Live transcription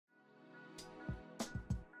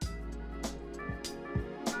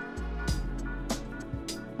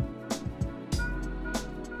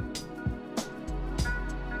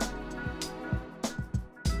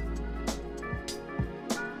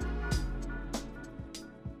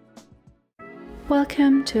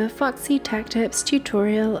Welcome to a Foxy Tech Tips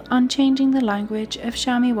tutorial on changing the language of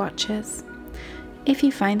Xiaomi watches. If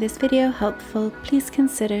you find this video helpful, please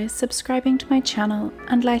consider subscribing to my channel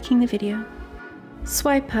and liking the video.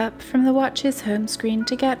 Swipe up from the watch's home screen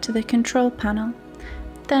to get to the control panel,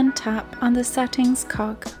 then tap on the settings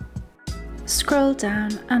cog. Scroll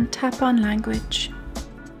down and tap on language.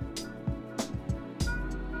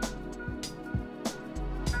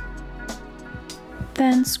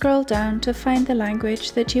 Then scroll down to find the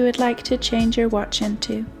language that you would like to change your watch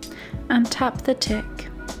into, and tap the tick.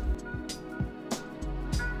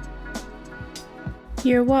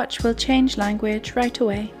 Your watch will change language right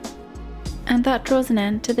away. And that draws an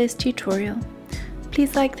end to this tutorial.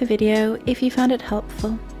 Please like the video if you found it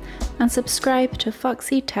helpful, and subscribe to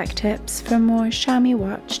Foxy Tech Tips for more Xiaomi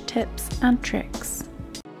watch tips and tricks.